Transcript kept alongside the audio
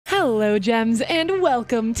Hello gems and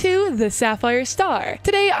welcome to the Syafire Star.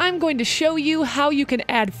 Today I'm going to show you how you can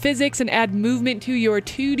add physics and add movement to your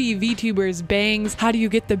 2D VTubers bangs. How do you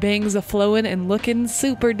get the bangs a-flowing and looking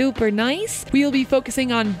super duper nice? We'll be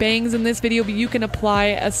focusing on bangs in this video, but you can apply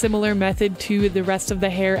a similar method to the rest of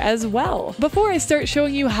the hair as well. Before I start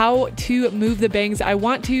showing you how to move the bangs, I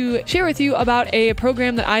want to share with you about a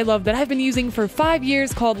program that I love that I've been using for 5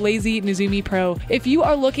 years called 𝐈𝐦𝐻𝐸 Pro. If you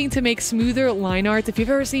are looking to make smoother line art, if you've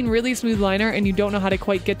ever seen really smooth line art and you don't know how to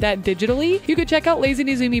quite get that digitally, you could check out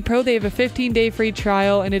𝐈𝐦𝐻𝐸 Pro. They have a 15-day free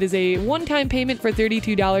trial and it is a one-time payment for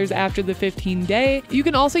 $32 after the 15-day. You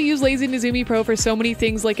can also use 𝐈𝐦𝐻𝐸 Pro for so many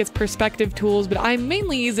things like its perspective tools, but I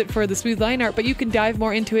mainly use it for the smooth line art, but you can dive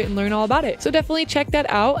more into it and learn all about it. So definitely check that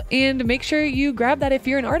out and make sure you grab that if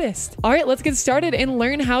you're an artist. All right, let's get started and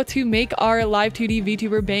learn how to make our Live2D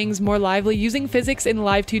VTuber bangs more lively using physics in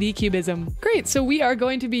Live2D Cubism. Great, so we are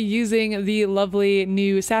going to be using the lovely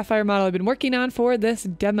new Syafire model I've been working on for this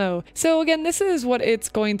demo. So again, this is what it's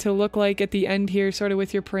going to look like at the end here, sort of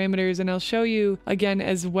with your parameters, and I'll show you again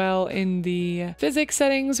as well in the physics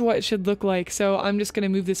settings what it should look like. So I'm just going to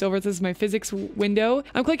move this over. This is my physics window.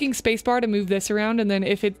 I'm clicking spacebar to move this around, and then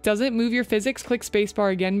if it doesn't move your physics, click spacebar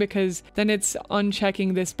again because then it's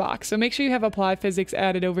unchecking this box. So make sure you have apply physics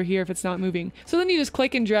added over here if it's not moving. So then you just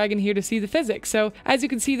click and drag in here to see the physics. So as you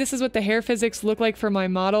can see, this is what the hair physics look like for my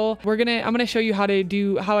model. I'm gonna show you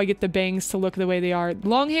how I get the bangs to look the way they are.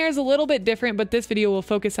 Long hair is a little bit different, but this video will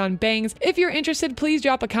focus on bangs. If you're interested, please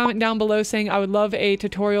drop a comment down below saying I would love a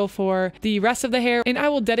tutorial for the rest of the hair, and I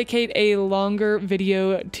will dedicate a longer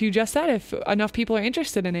video to just that if enough people are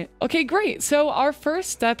interested in it. Okay, great. So our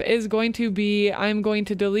first step is going to be, I'm going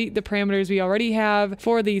to delete the parameters we already have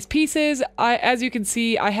for these pieces. As you can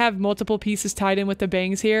see, I have multiple pieces tied in with the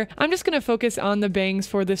bangs here. I'm just going to focus on the bangs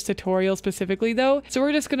for this tutorial specifically though. So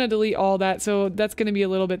we're just going to delete all that. So that's going to be a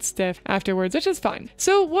little bit stiff afterwards, which is fine.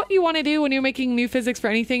 So what you want to do when you're making new physics for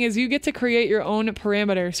anything is you get to create your own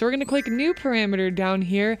parameter. So we're going to click new parameter down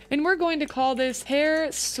here and we're going to call this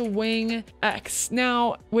hair swing X.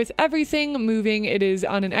 Now with everything moving, it is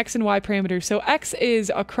on an X and Y parameter. So X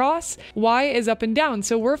is across, Y is up and down.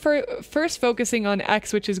 So we're first focusing on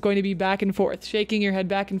X, which is going to be back and forth, shaking your head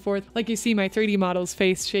back and forth like you see my 3D model's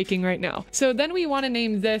face shaking right now. So then we want to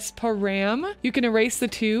name this param. You can erase the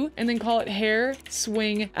 2 and then call it hair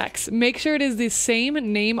swing X. Make sure it is the same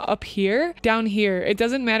name up here, down here. It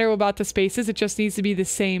doesn't matter about the spaces, it just needs to be the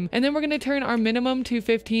same. And then we're going to turn our minimum to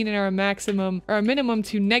 15 and our maximum, or our minimum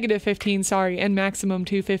to -15, sorry, and maximum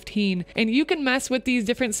to 15. And you can mess with these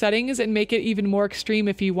different settings and make it even more extreme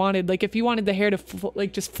if you wanted. Like if you wanted the hair to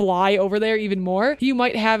like just fly over there even more, you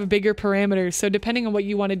might have bigger parameters. So depending on what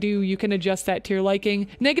you want to do, you can adjust that to your liking.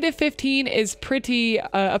 -15 is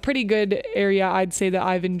a pretty good area, I'd say, that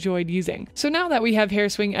I've enjoyed using. So now that we have hair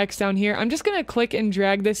swing X down here, I'm just going to click and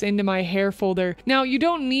drag this into my hair folder. Now you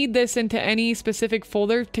don't need this into any specific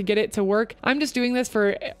folder to get it to work. I'm just doing this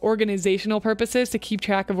for organizational purposes to keep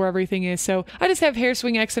track of where everything is. So I just have hair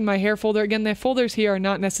swing X in my hair folder. Again, the folders here are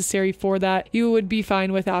not necessary for that. You would be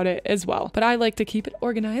fine without it as well. But I like to keep it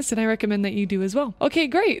organized and I recommend that you do as well. Okay,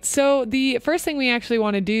 great. So the first thing we actually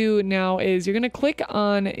want to do now is you're going to click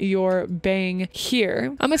on your bang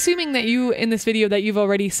here. I'm assuming that in this video that you've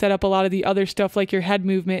already set up a lot of the other stuff like your head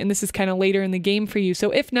movement, and this is kind of later in the game for you.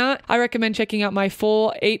 So if not, I recommend checking out my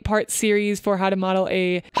full 8-part series for how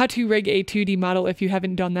to rig a 2D model if you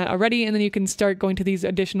haven't done that already, and then you can start going to these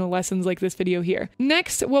additional lessons like this video here.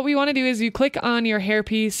 Next, what we want to do is you click on your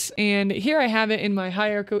hairpiece, and here I have it in my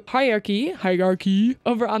hierarchy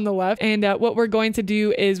over on the left, and what we're going to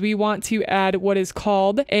do is we want to add what is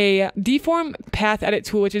called a deform path edit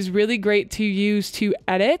tool, which is really great to use to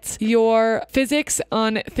edit your physics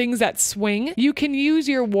on things that swing. You can use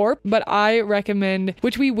your warp, but I recommend,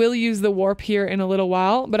 which we will use the warp here in a little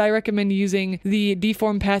while, but I recommend using the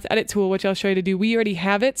deform path edit tool, which I'll show you to do. We already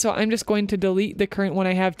have it, so I'm just going to delete the current one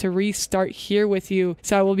I have to restart here with you.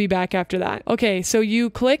 So I will be back after that. Okay, so you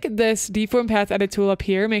click this deform path edit tool up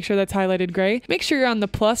here. Make sure that's highlighted gray. Make sure you're on the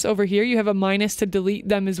plus over here. You have a minus to delete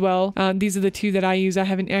them as well. These are the two that I use. I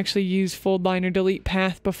haven't actually used fold line or delete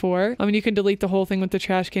path before. I mean, you can delete the whole thing with the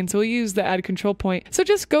trash can, so we'll use the add control point. So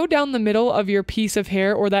just go down the middle of your piece of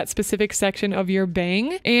hair or that specific section of your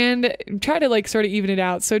bang and try to like sort of even it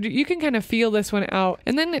out. So you can kind of feel this one out.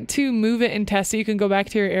 And then to move it and test it, you can go back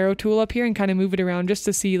to your arrow tool up here and kind of move it around just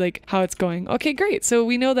to see like how it's going. Okay, great. So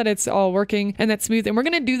we know that it's all working and that's smooth. And we're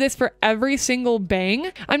going to do this for every single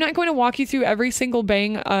bang. I'm not going to walk you through every single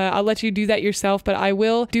bang. I'll let you do that yourself, but I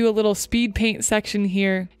will do a little speed paint section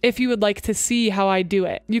here if you would like to see how I do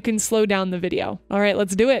it. You can slow down the video. All right,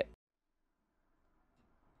 let's do it.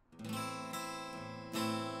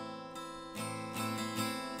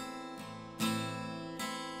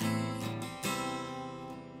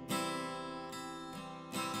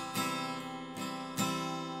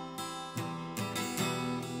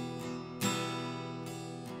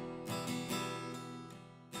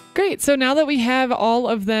 Great, so now that we have all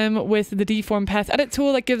of them with the deform path edit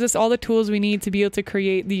tool, that gives us all the tools we need to be able to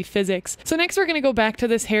create the physics. So next we're going to go back to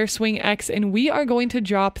this hair swing X, and we are going to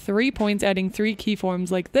drop 3 points, adding 3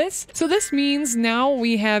 keyforms like this. So this means now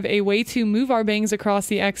we have a way to move our bangs across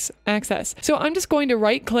the X axis. So I'm just going to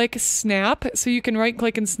right click, snap, so you can right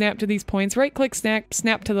click and snap to these points, right click, snap,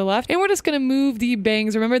 snap to the left, and we're just going to move the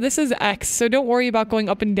bangs. Remember, this is X, so don't worry about going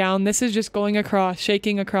up and down. This is just going across,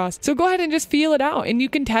 shaking across. So go ahead and just feel it out, and you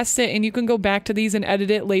can test it, and you can go back to these and edit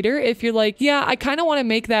it later if you're like, yeah, I kind of want to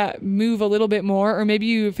make that move a little bit more, or maybe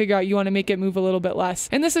you figure out you want to make it move a little bit less.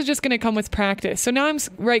 And this is just going to come with practice. So now I'm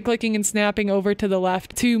right clicking and snapping over to the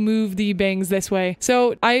left to move the bangs this way.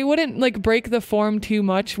 So I wouldn't like break the form too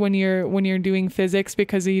much when you're doing physics,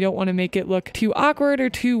 because you don't want to make it look too awkward or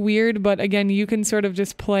too weird. But again, you can sort of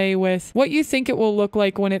just play with what you think it will look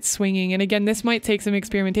like when it's swinging. And again, this might take some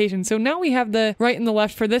experimentation. So now we have the right and the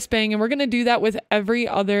left for this bang, and we're going to do that with every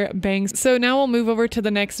other bang. So now we'll move over to the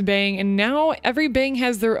next bang, and now every bang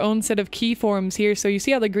has their own set of keyforms here. So you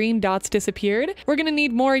see how the green dots disappeared? We're going to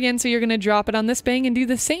need more again, so you're going to drop it on this bang and do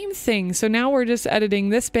the same thing. So now we're just editing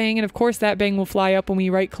this bang, and of course that bang will fly up when we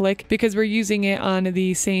right click because we're using it on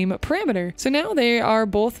the same parameter. So now they are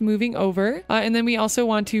both moving over, and then we also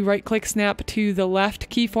want to right click, snap to the left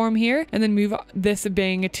keyform here, and then move this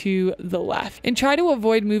bang to the left. And try to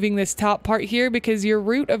avoid moving this top part here, because your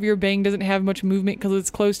root of your bang doesn't have much movement because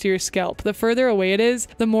it's close to your scalp. The further away it is,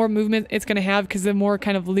 the more movement it's going to have, because the more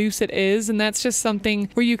kind of loose it is. And that's just something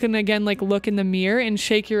where you can again like look in the mirror and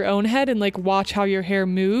shake your own head and like watch how your hair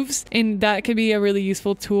moves, and that could be a really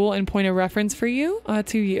useful tool and point of reference for you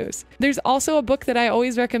to use. There's also a book that I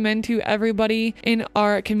always recommend to everybody in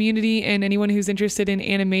our community and anyone who's interested in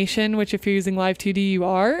animation, which if you're using Live2D you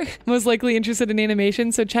are most likely interested in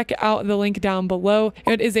animation, so check out the link down below.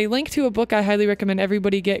 It is a link to a book I highly recommend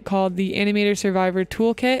everybody get called the Animator Survivor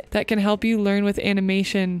Toolkit that can help you learn with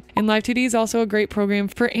animation. And Live2D is also a great program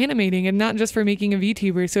for animating and not just for making a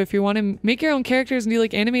VTuber. So if you want to make your own characters and do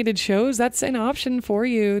like animated shows, that's an option for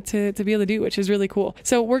you to be able to do, which is really cool.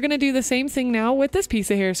 So we're going to do the same thing now with this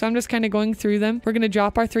piece of hair. So I'm just kind of going through them. We're going to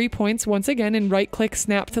drop our 3 points once again and right click,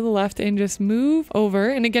 snap to the left, and just move over.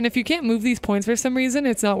 And again, if you can't move these points for some reason,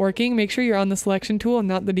 it's not working, make sure you're on the selection tool and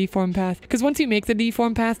not the deform path. Because once you make the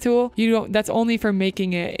deform path tool, that's only for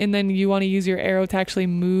making it. And then you want to use your arrow to actually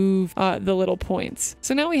move the little points.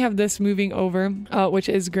 So now we have this moving over, which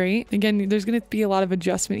is great. Again, there's going to be a lot of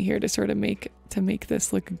adjustment here to sort of make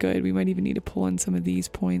this look good. We might even need to pull in some of these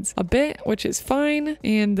points a bit, which is fine.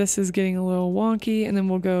 And this is getting a little wonky, and then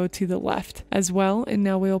we'll go to the left as well. And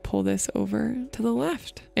now we'll pull this over to the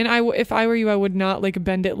left. And if I were you, I would not like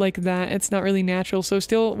bend it like that. It's not really natural. So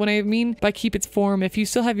still, when I mean by keep its form, if you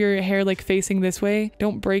still have your hair like facing this way,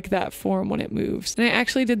 don't break that form when it moves. And I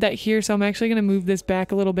actually did that here, so I'm actually going to move this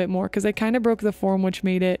back a little bit more because I kind of broke the form, which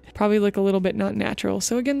made it probably look a little bit not natural.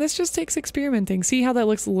 So again, this just takes experimenting. See how that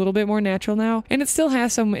looks a little bit more natural now? And it still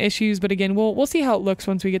has some issues, but again, we'll see how it looks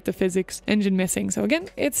once we get the physics engine missing. So again,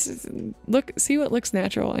 see what looks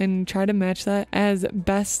natural and try to match that as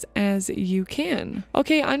best as you can.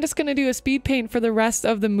 Okay, I'm just going to do a speed paint for the rest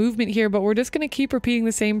of the movement here, but we're just going to keep repeating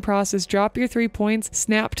the same process. Drop your 3 points,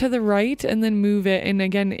 snap to the right, and then move it. And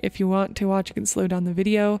again, if you want to watch, you can slow down the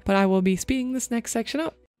video, but I will be speeding this next section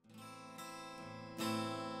up.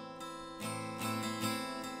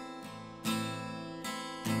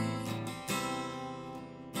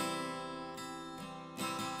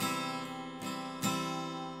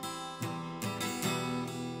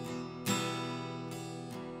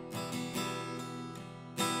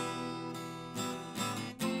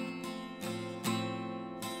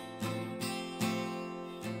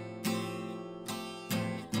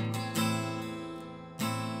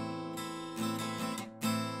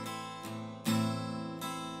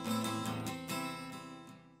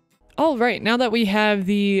 All right, now that we have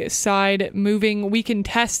the side moving, we can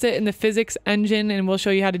test it in the physics engine, and we'll show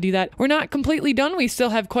you how to do that. We're not completely done. We still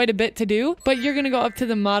have quite a bit to do, but you're going to go up to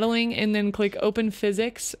the modeling and then click open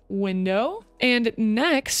physics window. And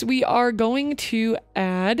next we are going to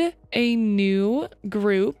add a new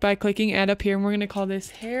group by clicking add up here, and we're going to call this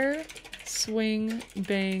hair swing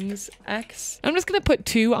bangs X. I'm just gonna put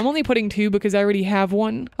 2. I'm only putting 2 because I already have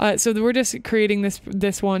one. So we're just creating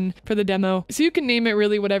this one for the demo. So you can name it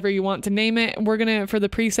really whatever you want to name it. We're gonna, for the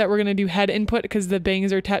preset, we're gonna do head input because the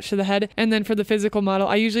bangs are attached to the head. And then for the physical model,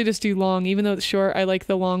 I usually just do long, even though it's short. I like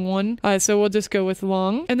the long one. So we'll just go with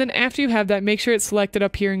long. And then after you have that, make sure it's selected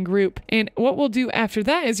up here in group. And what we'll do after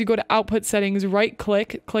that is you go to output settings, right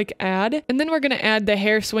click, click add, and then we're gonna add the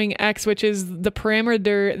hair swing X, which is the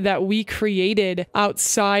parameter that we created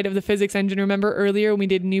outside of the physics engine. Remember earlier when we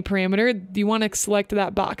did new parameter, you want to select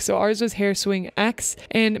that box. So ours was hair swing X,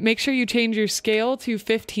 and make sure you change your scale to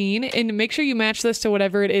 15 and make sure you match this to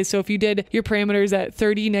whatever it is. So if you did your parameters at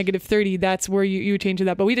 30, -30, that's where you would change to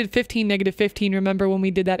that. But we did 15, -15. Remember when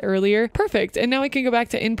we did that earlier? Perfect. And now we can go back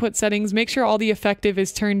to input settings. Make sure all the effective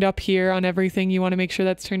is turned up here on everything. You want to make sure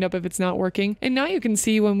that's turned up if it's not working. And now you can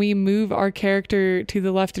see when we move our character to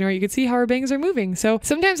the left and right, you can see how our bangs are moving. So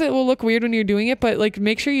sometimes it will look weird when you're doing it, but like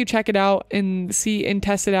make sure you check it out and see and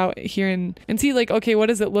test it out here and see like, okay, what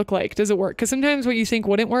does it look like? Does it work? Because sometimes what you think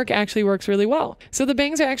wouldn't work actually works really well. So the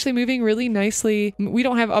bangs are actually moving really nicely. We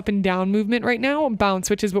don't have up and down movement right now, bounce,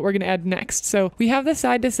 which is what we're going to add next. So we have the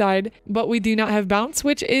side to side, but we do not have bounce,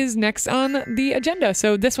 which is next on the agenda.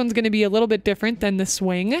 So this one's going to be a little bit different than the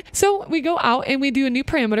swing. So we go out and we do a new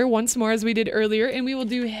parameter once more as we did earlier, and we will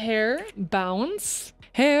do hair bounce,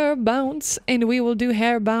 and we will do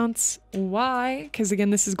hair bounce Y, because again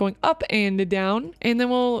this is going up and down, and then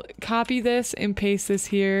we'll copy this and paste this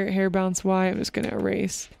here, hair bounce Y. I'm just gonna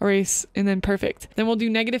erase, and then perfect. Then we'll do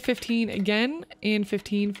 -15 again and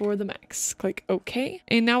 15 for the max. Click OK,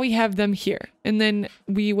 and now we have them here. And then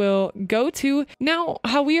we will go to now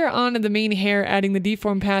how we are on the main hair adding the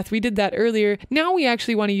deform path. We did that earlier. Now we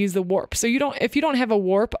actually want to use the warp. So if you don't have a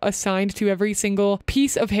warp assigned to every single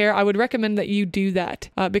piece of hair, I would recommend that you do that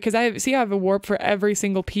because I have a warp for every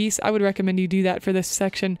single piece. I would recommend you do that for this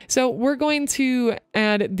section. So we're going to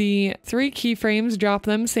add the 3 keyframes, drop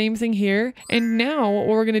them, same thing here. And now what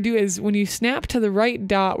we're going to do is when you snap to the right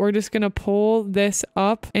dot, we're just going to pull this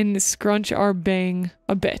up and scrunch our bang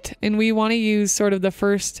a bit. And we want to use sort of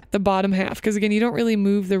the bottom half, because again, you don't really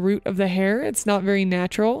move the root of the hair. It's not very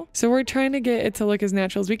natural. So we're trying to get it to look as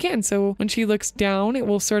natural as we can. So when she looks down, it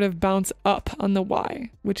will sort of bounce up on the Y,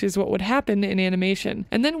 which is what would happen in animation.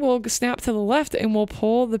 And then we'll snap to the left and we'll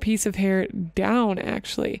pull the piece of hair down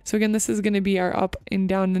actually. So again, this is going to be our up and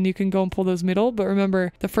down. Then you can go and pull those middle, but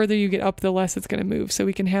remember, the further you get up, the less it's going to move. So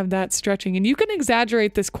we can have that stretching, and you can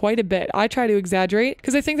exaggerate this quite a bit. I try to exaggerate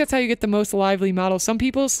because I think that's how you get the most lively models. Some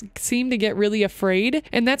people seem to get really afraid,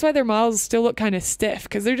 and that's why their models still look kind of stiff,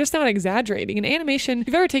 because they're just not exaggerating. In animation, if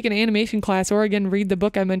you've ever taken an animation class or again read the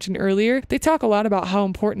book I mentioned earlier, they talk a lot about how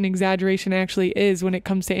important exaggeration actually is when it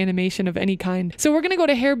comes to animation of any kind. So we're going to go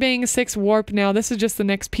to hair bang 6 warp now. This is just the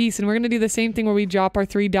next piece, and we're going to do the same thing where we drop our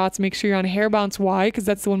 3 dots. Make sure you're on hair bounce Y, because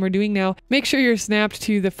that's the one we're doing now. Make sure you're snapped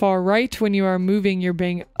to the far right when you are moving your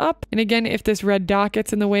bang up. And again, if this red dot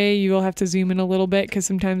gets in the way, you will have to zoom in a little bit, because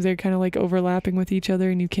sometimes they're kind of like overlapping with each other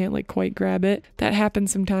and you can't like quite grab it. That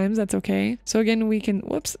happens sometimes. That's okay. So again, we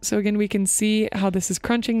can see how this is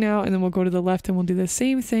crunching now, and then we'll go to the left and we'll do the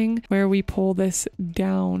same thing where we pull this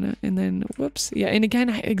down, and then whoops. Yeah. And again,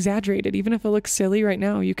 I exaggerated. Even if it looks silly right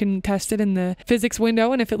now, you can test it in the physics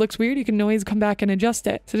window, and if it looks weird, you can always come back and adjust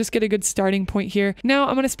it. So just get a good starting point here. Now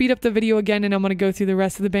I'm going to speed up the video again, and I'm going to go through the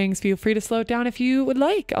rest of the bangs. Feel free to slow it down if you would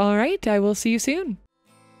like. All right. I will see you soon.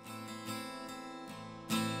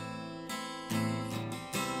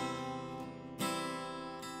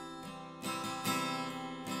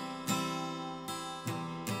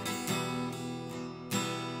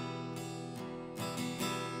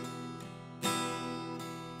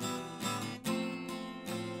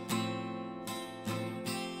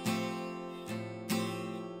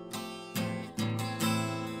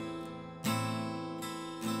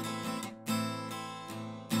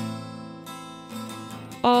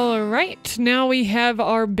 All right, now we have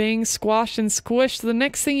our bangs squashed and squished. The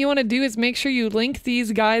next thing you want to do is make sure you link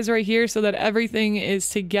these guys right here so that everything is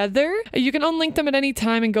together. You can unlink them at any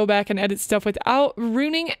time and go back and edit stuff without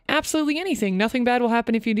ruining absolutely anything. Nothing bad will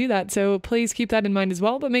happen if you do that, so please keep that in mind as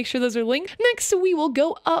well, but make sure those are linked. Next, we will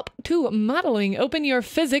go up to modeling. Open your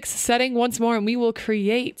physics setting once more, and we will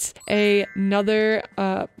create another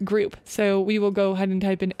group. So we will go ahead and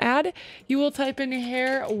type in add. You will type in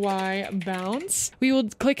hair Y bounce. We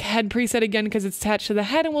will click head preset again because it's attached to the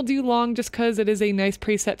head, and we'll do long just because it is a nice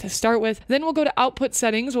preset to start with. Then we'll go to output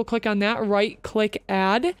settings. We'll click on that, right click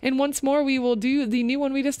add, and once more we will do the new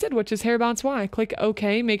one we just did, which is hair bounce Y. Click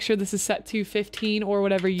OK. Make sure this is set to 15 or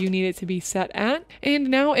whatever you need it to be set at, and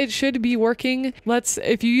now it should be working.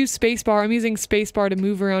 If you use spacebar, I'm using spacebar to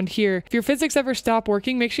move around here. If your physics ever stop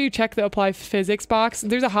working, make sure you check the apply physics box.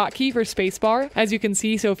 There's a hotkey for spacebar, as you can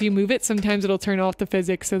see, so if you move it, sometimes it'll turn off the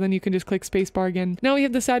physics, so then you can just click spacebar again. Now we we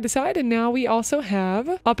have the side to side, and now we also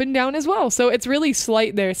have up and down as well. So it's really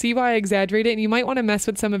slight there. See why I exaggerate it? And you might want to mess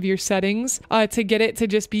with some of your settings to get it to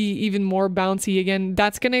just be even more bouncy. Again,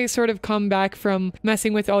 that's going to sort of come back from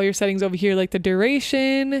messing with all your settings over here, like the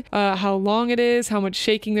duration, how long it is, how much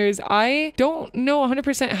shaking there is. I don't know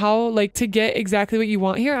 100% how like to get exactly what you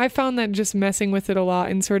want here. I found that just messing with it a lot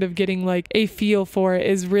and sort of getting like a feel for it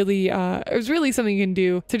is really something you can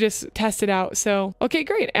do to just test it out. So okay,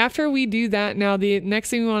 great. After we do that, now the next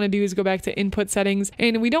thing we want to do is go back to input settings,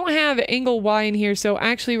 and we don't have angle Y in here, so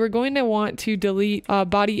actually we're going to want to delete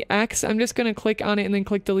body X. I'm just going to click on it and then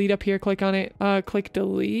click delete up here, click on it, click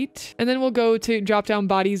delete, and then we'll go to drop down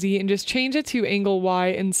body Z and just change it to angle Y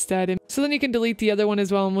instead. And so then you can delete the other one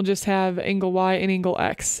as well, and we'll just have angle Y and angle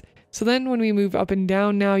X. So then when we move up and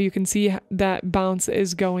down now, you can see that bounce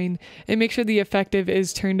is going, and make sure the effective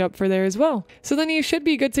is turned up for there as well. So then you should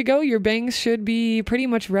be good to go. Your bangs should be pretty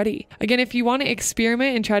much ready. Again, if you want to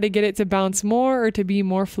experiment and try to get it to bounce more or to be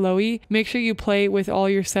more flowy, make sure you play with all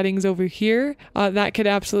your settings over here. That could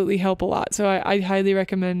absolutely help a lot. So I highly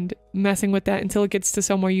recommend messing with that until it gets to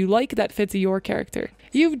somewhere you like that fits your character.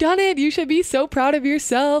 You've done it! You should be so proud of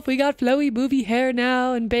yourself. We got flowy boovy hair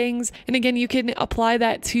now and bangs. And again, you can apply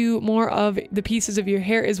that to more of the pieces of your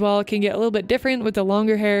hair as well. It can get a little bit different with the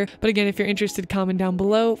longer hair. But again, if you're interested, comment down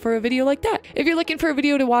below for a video like that. If you're looking for a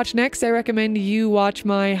video to watch next, I recommend you watch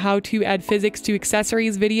my how to add physics to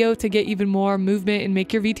accessories video to get even more movement and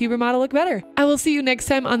make your VTuber model look better. I will see you next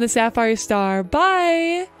time on the Syafire Star.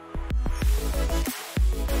 Bye!